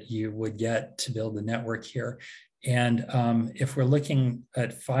that you would get to build the network here. And if we're looking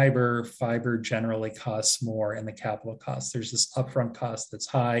at fiber generally costs more in the capital costs. There's this upfront cost that's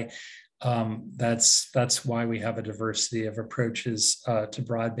high. That's why we have a diversity of approaches to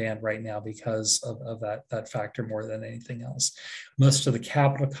broadband right now, because of that factor more than anything else. Most of the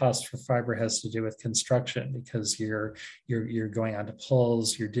capital cost for fiber has to do with construction, because you're going onto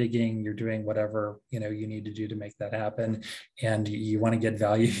poles, you're digging, you're doing whatever you need to do to make that happen, and you want to get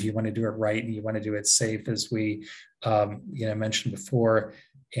value, you want to do it right, and you want to do it safe, as we mentioned before,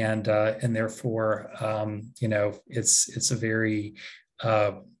 and therefore it's a very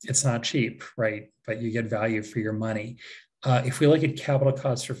it's not cheap, right? But you get value for your money. If we look at capital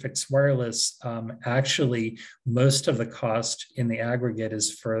costs for fixed wireless, actually, most of the cost in the aggregate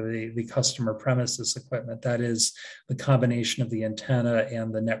is for the customer premises equipment. That is the combination of the antenna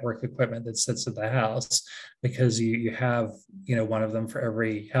and the network equipment that sits at the house, because you have one of them for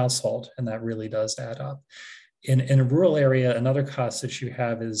every household, and that really does add up. In a rural area, another cost that you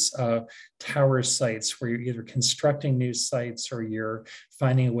have is tower sites, where you're either constructing new sites or you're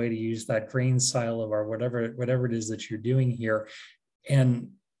finding a way to use that grain silo or whatever it is that you're doing here.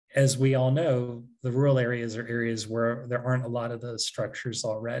 And as we all know, the rural areas are areas where there aren't a lot of those structures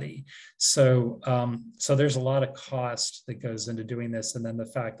already. So, so there's a lot of cost that goes into doing this. And then the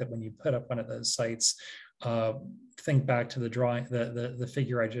fact that when you put up one of those sites, think back to the drawing, the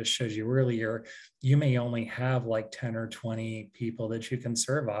figure I just showed you earlier, you may only have like 10 or 20 people that you can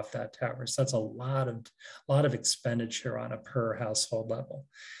serve off that tower. So that's a lot of expenditure on a per household level.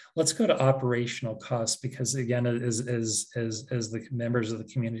 Let's go to operational costs, because again, as the members of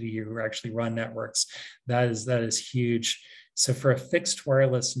the community who actually run networks, that is huge. So for a fixed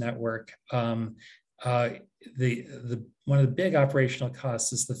wireless network, one of the big operational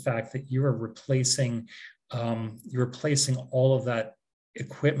costs is the fact that you are replacing all of that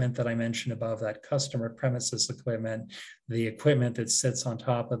equipment that I mentioned above, that customer premises equipment, the equipment that sits on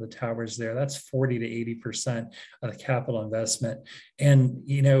top of the towers there. That's 40 to 80% of the capital investment. And,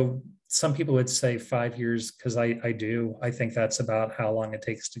 you know, some people would say 5 years, because I think that's about how long it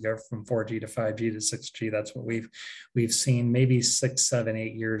takes to go from 4G to 5G to 6G. That's what we've seen, maybe 6, 7,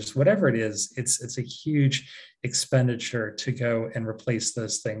 8 years, whatever it is. It's a huge expenditure to go and replace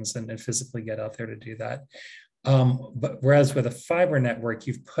those things and physically get out there to do that. But whereas with a fiber network,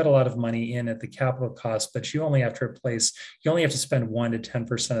 you've put a lot of money in at the capital cost, but you only have to spend 1 to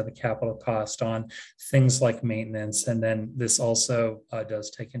 10% of the capital cost on things like maintenance. And then this also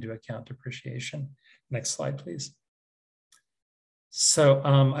does take into account depreciation. Next slide, please. So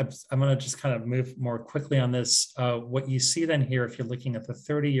I'm going to just kind of move more quickly on this. What you see then here, if you're looking at the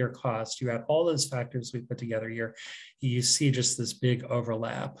 30-year cost, you add all those factors we put together here, you see just this big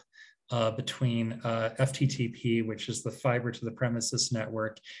overlap between FTTP, which is the fiber to the premises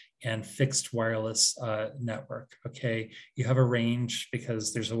network, and fixed wireless network. Okay, you have a range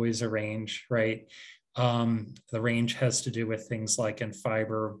because there's always a range, right? The range has to do with things like in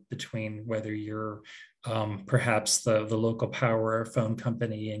fiber between whether you're perhaps the local power or phone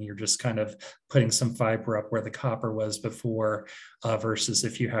company and you're just kind of putting some fiber up where the copper was before, versus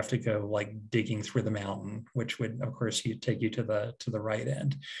if you have to go like digging through the mountain, which would of course take you to the right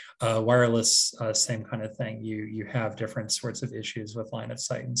end. Wireless, same kind of thing. You have different sorts of issues with line of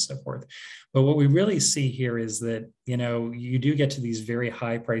sight and so forth. But what we really see here is that, you know, you do get to these very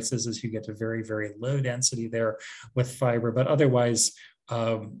high prices as you get to very, very low density there with fiber, but otherwise,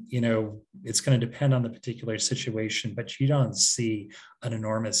 you know, it's going to depend on the particular situation, but you don't see an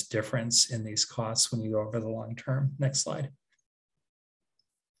enormous difference in these costs when you go over the long term. Next slide.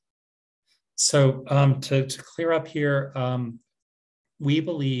 So to clear up here, we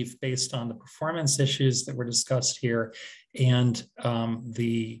believe, based on the performance issues that were discussed here and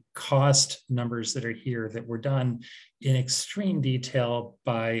the cost numbers that are here that were done in extreme detail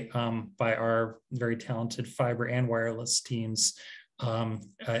by our very talented fiber and wireless teams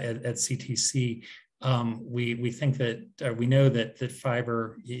at CTC, we think that we know that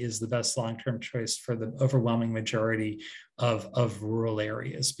fiber is the best long-term choice for the overwhelming majority of rural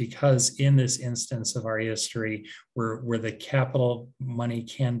areas, because in this instance of our history where the capital money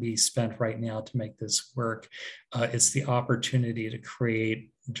can be spent right now to make this work, it's the opportunity to create,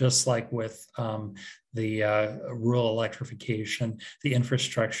 just like with the rural electrification, the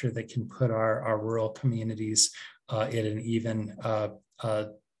infrastructure that can put our rural communities in an even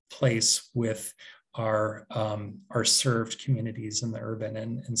place with our served communities in the urban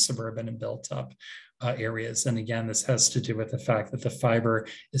and suburban and built up areas. And again, this has to do with the fact that the fiber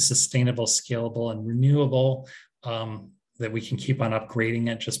is sustainable, scalable, and renewable, that we can keep on upgrading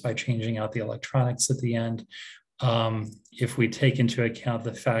it just by changing out the electronics at the end. If we take into account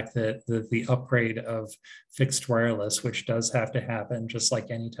the fact that the upgrade of fixed wireless, which does have to happen, just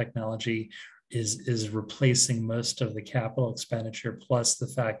like any technology, is replacing most of the capital expenditure, plus the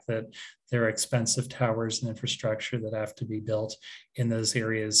fact that there are expensive towers and infrastructure that have to be built in those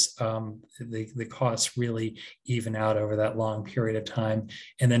areas. The costs really even out over that long period of time.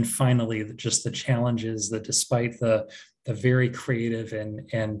 And then finally, just the challenges that despite the very creative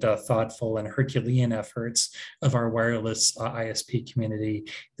and thoughtful and Herculean efforts of our wireless ISP community,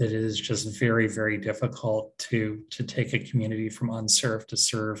 that it is just very, very difficult to take a community from unserved to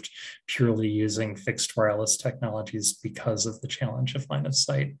served purely using fixed wireless technologies because of the challenge of line of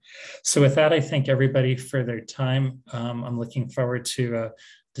sight. So with that, I thank everybody for their time. I'm looking forward to a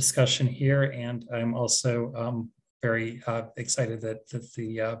discussion here, and I'm also very excited that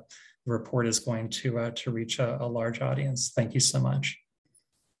the report is going to reach a large audience. Thank you so much.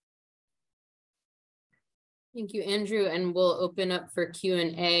 Thank you, Andrew. And we'll open up for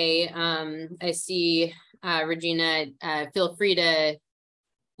Q&A. I see Regina, feel free to,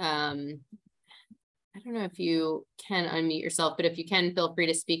 I don't know if you can unmute yourself, but if you can, feel free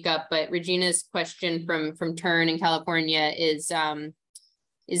to speak up. But Regina's question from Turn in California is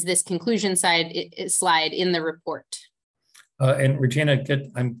is this conclusion slide in the report. And Regina,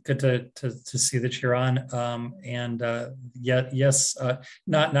 I'm good to see that you're on. Yes,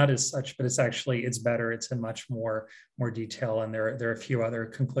 not as such, but it's better. It's in much more detail, and there are a few other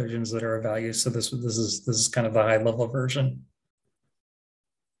conclusions that are of value. So this is kind of the high level version.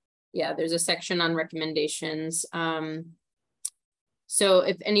 Yeah, there's a section on recommendations. So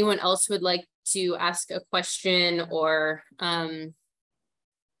if anyone else would like to ask a question or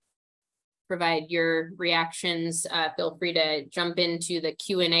provide your reactions, feel free to jump into the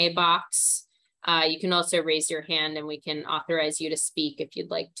Q&A box. You can also raise your hand and we can authorize you to speak if you'd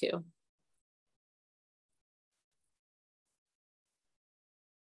like to.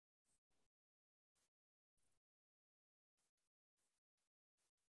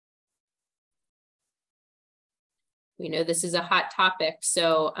 We know this is a hot topic,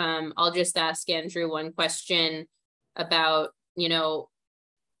 so I'll just ask Andrew one question about,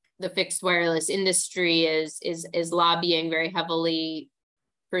 the fixed wireless industry is lobbying very heavily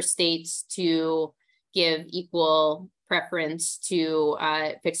for states to give equal preference to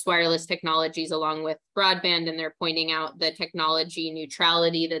fixed wireless technologies along with broadband, and they're pointing out the technology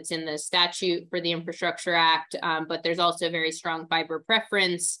neutrality that's in the statute for the Infrastructure Act, but there's also very strong fiber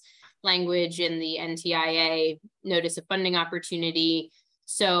preference language in the NTIA notice of funding opportunity.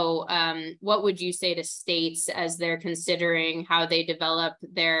 So what would you say to states as they're considering how they develop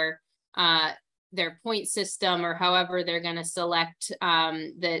their point system, or however they're going to select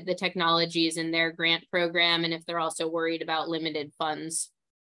the technologies in their grant program, and if they're also worried about limited funds?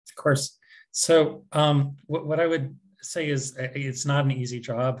 Of course. So what I would say is it's not an easy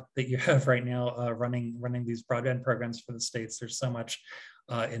job that you have right now running these broadband programs for the states. There's so much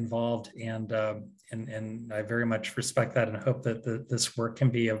involved, and I very much respect that and hope that this work can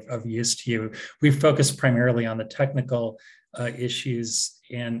be of use to you. We've focused primarily on the technical issues,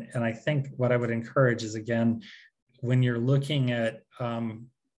 and I think what I would encourage is, again, when you're looking at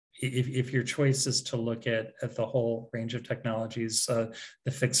if your choice is to look at the whole range of technologies,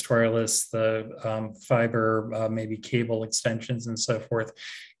 the fixed wireless, the fiber, maybe cable extensions and so forth,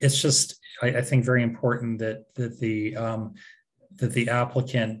 it's just, I think, very important that the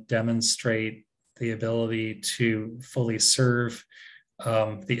applicant demonstrate the ability to fully serve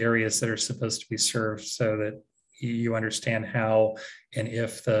the areas that are supposed to be served, so that you understand how and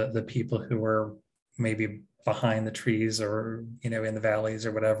if the people who are maybe behind the trees or in the valleys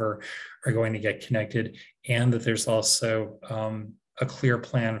or whatever are going to get connected, and that there's also a clear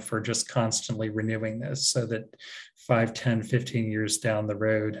plan for just constantly renewing this, so that 5, 10, 15 years down the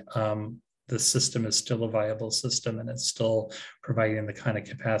road, the system is still a viable system and it's still providing the kind of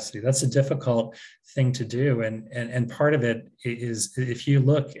capacity. That's a difficult thing to do. And part of it is, if you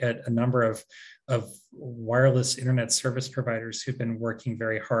look at a number of wireless internet service providers who've been working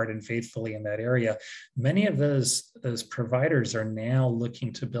very hard and faithfully in that area, many of those providers are now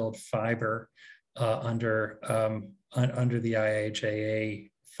looking to build fiber under the IIJA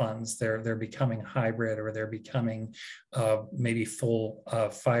funds. They're becoming hybrid, or they're becoming maybe full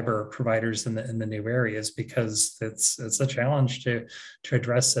fiber providers in the new areas, because it's a challenge to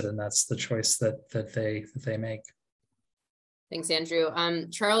address it, and that's the choice that they make. Thanks, Andrew.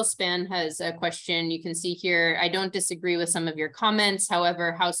 Charles Spann has a question. You can see here, I don't disagree with some of your comments.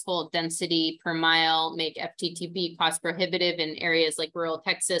 However, household density per mile make FTTP cost prohibitive in areas like rural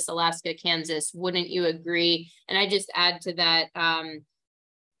Texas, Alaska, Kansas. Wouldn't you agree? And I just add to that,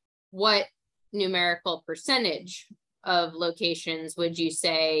 what numerical percentage of locations would you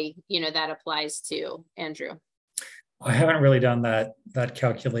say, that applies to, Andrew? I haven't really done that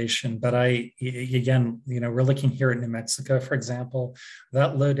calculation, but again, we're looking here at New Mexico, for example.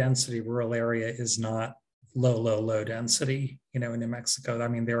 That low density rural area is not low density, in New Mexico. I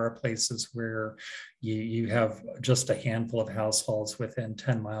mean, there are places where you have just a handful of households within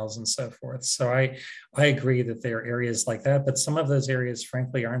 10 miles and so forth. So I agree that there are areas like that, but some of those areas,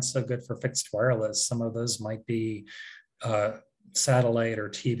 frankly, aren't so good for fixed wireless. Some of those might be satellite or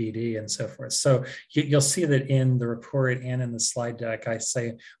TBD and so forth. So you'll see that in the report and in the slide deck, I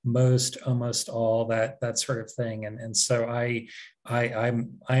say most, almost all, that sort of thing. And so I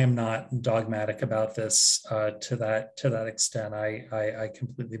am not dogmatic about this to that extent. I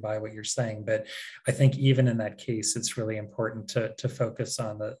completely buy what you're saying, but I think even in that case, it's really important to focus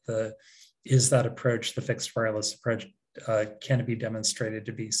on is that approach, the fixed wireless approach, can it be demonstrated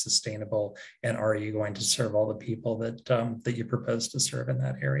to be sustainable, and are you going to serve all the people that you propose to serve in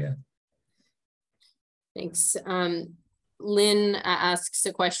that area? Thanks. Lynn asks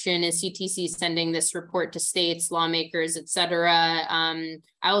a question: is CTC sending this report to states, lawmakers, etc.? I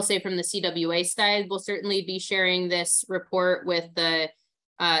will say from the CWA side, we'll certainly be sharing this report with the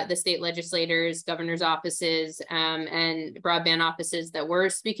the state legislators, governor's offices, and broadband offices that we're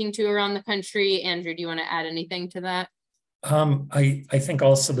speaking to around the country. Andrew, do you want to add anything to that? I think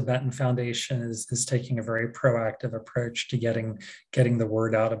also the Benton Foundation is taking a very proactive approach to getting the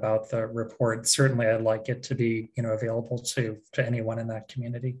word out about the report. Certainly, I'd like it to be available to anyone in that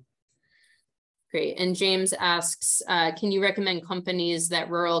community. Great. And James asks, can you recommend companies that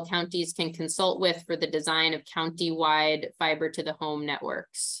rural counties can consult with for the design of county-wide fiber to the home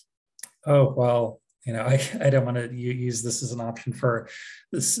networks? Oh, well, I don't want to use this as an option for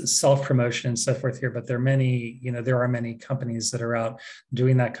this self-promotion and so forth here, but there are many companies that are out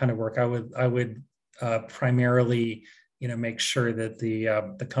doing that kind of work. I would primarily, make sure that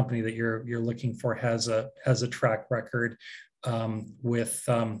the company that you're looking for has a track record with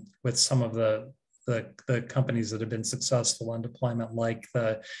some of the companies that have been successful in deployment, like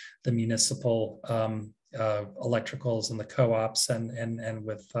the municipal electricals and the co-ops and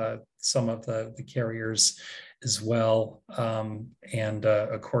with some of the carriers as well.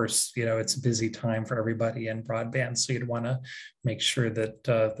 Of course, it's a busy time for everybody in broadband, so you'd want to make sure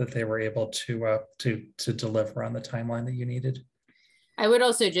that they were able to deliver on the timeline that you needed. I would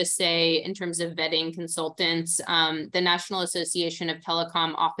also just say, in terms of vetting consultants, the National Association of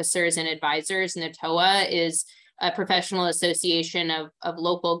Telecom Officers and Advisors, NATOA, is a professional association of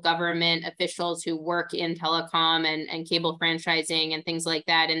local government officials who work in telecom and cable franchising and things like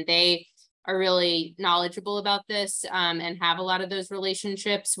that. And they are really knowledgeable about this and have a lot of those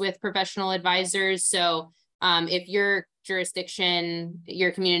relationships with professional advisors. So if your jurisdiction,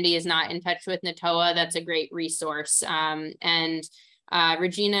 your community is not in touch with NATOA, that's a great resource.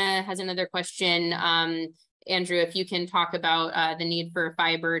 Regina has another question. Andrew, if you can talk about the need for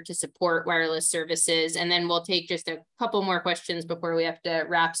fiber to support wireless services, and then we'll take just a couple more questions before we have to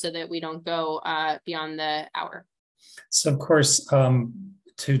wrap so that we don't go beyond the hour. So of course,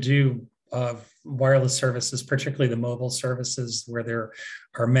 to do wireless services, particularly the mobile services where there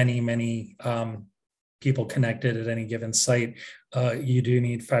are many people connected at any given site, you do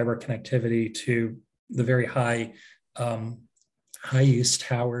need fiber connectivity to the very high use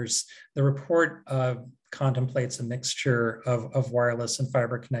towers. The report contemplates a mixture of wireless and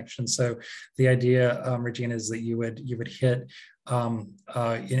fiber connection. So the idea, Regina, is that you would hit in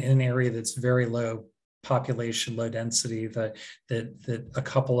an area that's very low population, low density, that a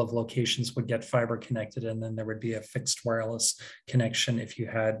couple of locations would get fiber connected, and then there would be a fixed wireless connection if you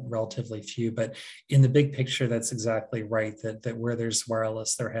had relatively few. But in the big picture, that's exactly right, that where there's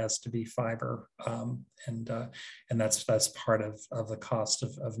wireless, there has to be fiber, and that's part of the cost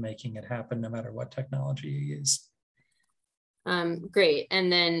of making it happen, no matter what technology you use. Great.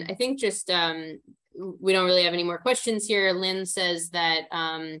 And then I think just we don't really have any more questions here. Lynn says that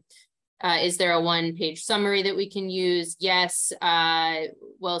is there a one-page summary that we can use? Yes.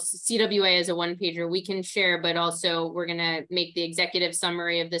 Well, CWA is a one-pager we can share, but also we're going to make the executive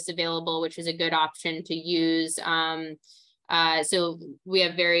summary of this available, which is a good option to use. So we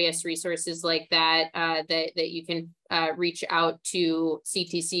have various resources like that that you can reach out to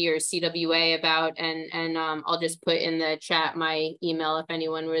CTC or CWA about, and I'll just put in the chat my email if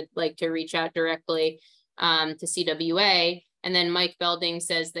anyone would like to reach out directly to CWA. And then Mike Belding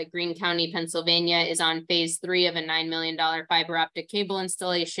says that Greene County, Pennsylvania is on phase 3 of a $9 million fiber optic cable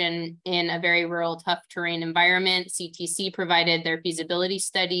installation in a very rural, tough terrain environment. CTC provided their feasibility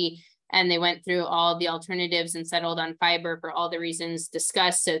study, and they went through all the alternatives and settled on fiber for all the reasons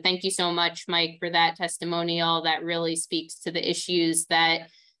discussed. So thank you so much, Mike, for that testimonial. That really speaks to the issues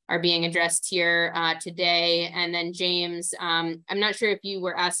that are being addressed here today. And then James, I'm not sure if you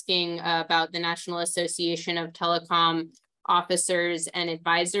were asking about the National Association of Telecom Officers and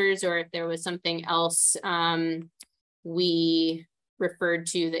Advisors, or if there was something else we referred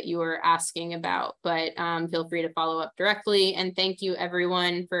to that you were asking about, but feel free to follow up directly. And thank you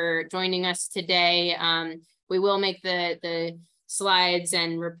everyone for joining us today. We will make the slides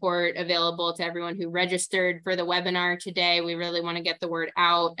and report available to everyone who registered for the webinar today. We really want to get the word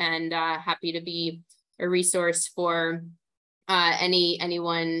out, and happy to be a resource for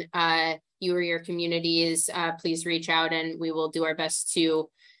anyone, you or your communities. Please reach out and we will do our best to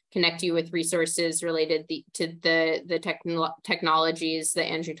connect you with resources related to the technologies that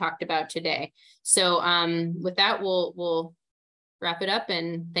Andrew talked about today. So with that, we'll wrap it up,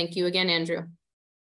 and thank you again, Andrew.